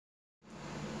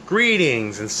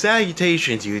Greetings and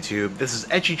salutations, YouTube. This is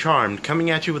Etchy Charmed coming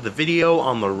at you with a video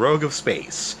on the Rogue of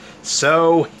Space.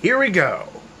 So, here we go!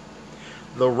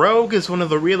 The Rogue is one of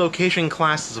the relocation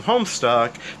classes of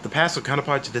Homestuck, the passive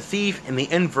counterpart to the Thief and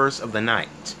the inverse of the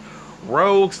Knight.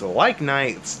 Rogues, like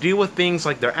Knights, deal with things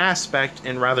like their aspect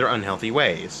in rather unhealthy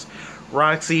ways.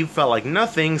 Roxy felt like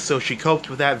nothing, so she coped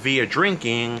with that via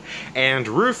drinking, and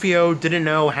Rufio didn't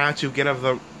know how to get out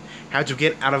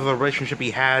of the relationship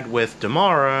he had with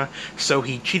Damara, so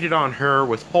he cheated on her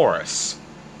with Horus.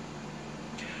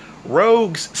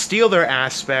 Rogues steal their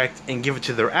aspect and give it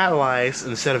to their allies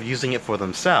instead of using it for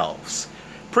themselves,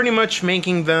 pretty much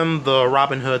making them the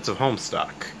Robin Hoods of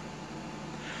Homestuck.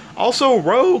 Also,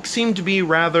 rogues seem to be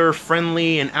rather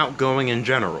friendly and outgoing in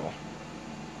general.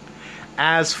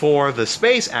 As for the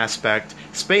space aspect,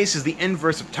 space is the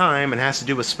inverse of time and has to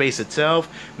do with space itself,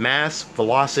 mass,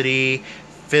 velocity,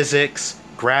 physics,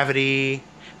 gravity,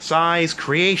 size,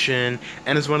 creation,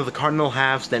 and is one of the cardinal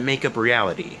halves that make up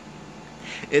reality.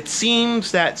 It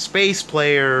seems that space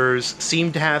players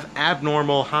seem to have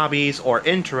abnormal hobbies or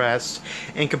interests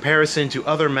in comparison to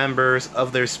other members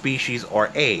of their species or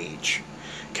age.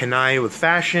 Kanai with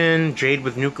fashion, Jade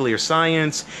with nuclear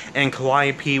science, and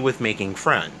Calliope with making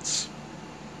friends.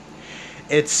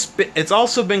 It's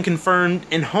also been confirmed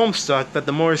in Homestuck that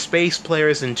the more space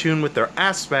players in tune with their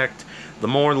aspect, the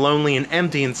more lonely and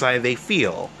empty inside they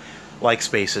feel, like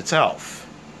space itself.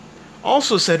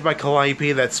 Also said by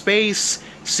Calliope that space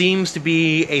seems to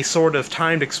be a sort of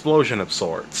timed explosion of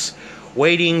sorts,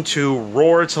 waiting to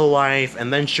roar to life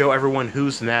and then show everyone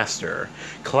who's master,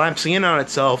 collapsing in on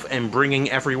itself and bringing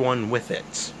everyone with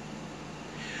it.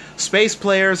 Space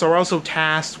players are also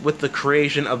tasked with the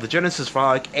creation of the Genesis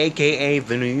Frolic, aka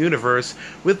the New Universe,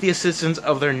 with the assistance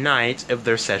of their knight if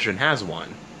their session has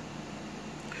one.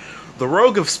 The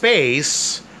Rogue of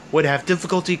Space would have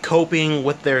difficulty coping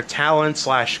with their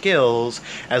talent/skills,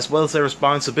 as well as their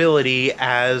responsibility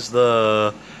as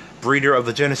the breeder of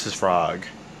the Genesis Frog,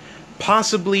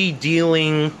 possibly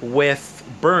dealing with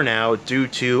burnout due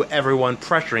to everyone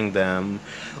pressuring them,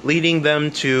 leading them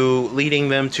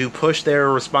to push their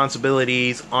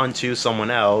responsibilities onto someone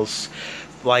else,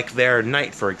 like their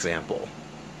knight, for example.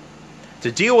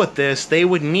 To deal with this, they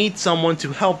would need someone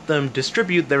to help them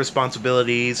distribute their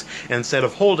responsibilities instead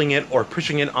of holding it or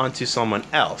pushing it onto someone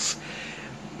else,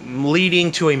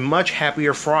 leading to a much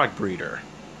happier frog breeder.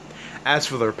 As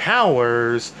for their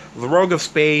powers, the Rogue of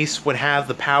Space would have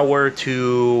the power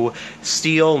to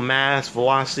steal mass,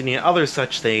 velocity, and other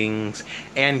such things,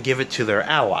 and give it to their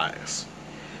allies.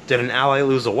 Did an ally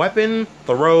lose a weapon,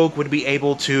 the Rogue would be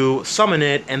able to summon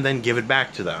it and then give it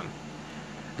back to them.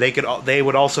 They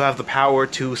would also have the power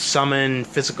to summon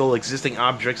physical existing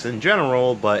objects in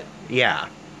general, but yeah.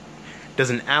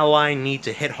 Does an ally need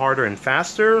to hit harder and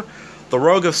faster? The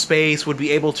Rogue of Space would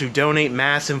be able to donate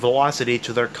mass and velocity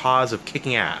to their cause of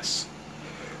kicking ass.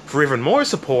 For even more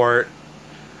support,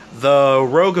 the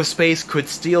Rogue of Space could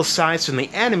steal size from the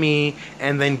enemy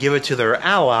and then give it to their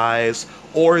allies,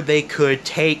 or they could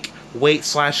take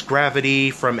weight/gravity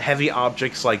from heavy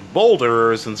objects like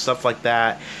boulders and stuff like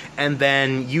that, and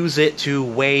then use it to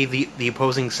weigh the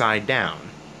opposing side down.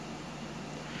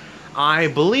 I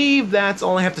believe that's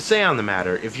all I have to say on the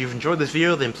matter. If you've enjoyed this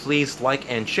video, then please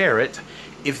like and share it.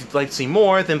 If you'd like to see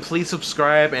more, then please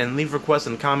subscribe and leave requests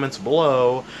in the comments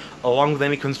below, along with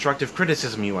any constructive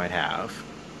criticism you might have.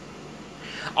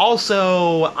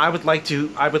 Also, I would like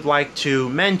to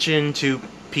mention to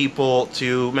people,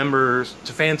 to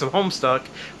fans of Homestuck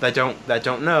that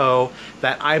don't know,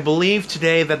 that I believe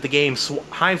today that the game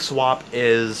Hiveswap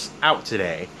is out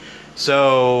today.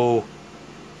 So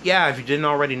yeah, if you didn't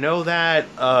already know that,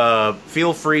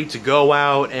 feel free to go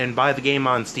out and buy the game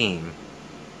on Steam.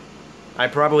 I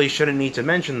probably shouldn't need to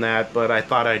mention that, but I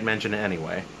thought I'd mention it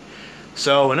anyway.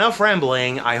 So, enough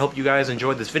rambling. I hope you guys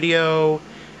enjoyed this video,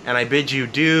 and I bid you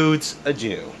dudes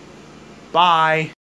adieu. Bye!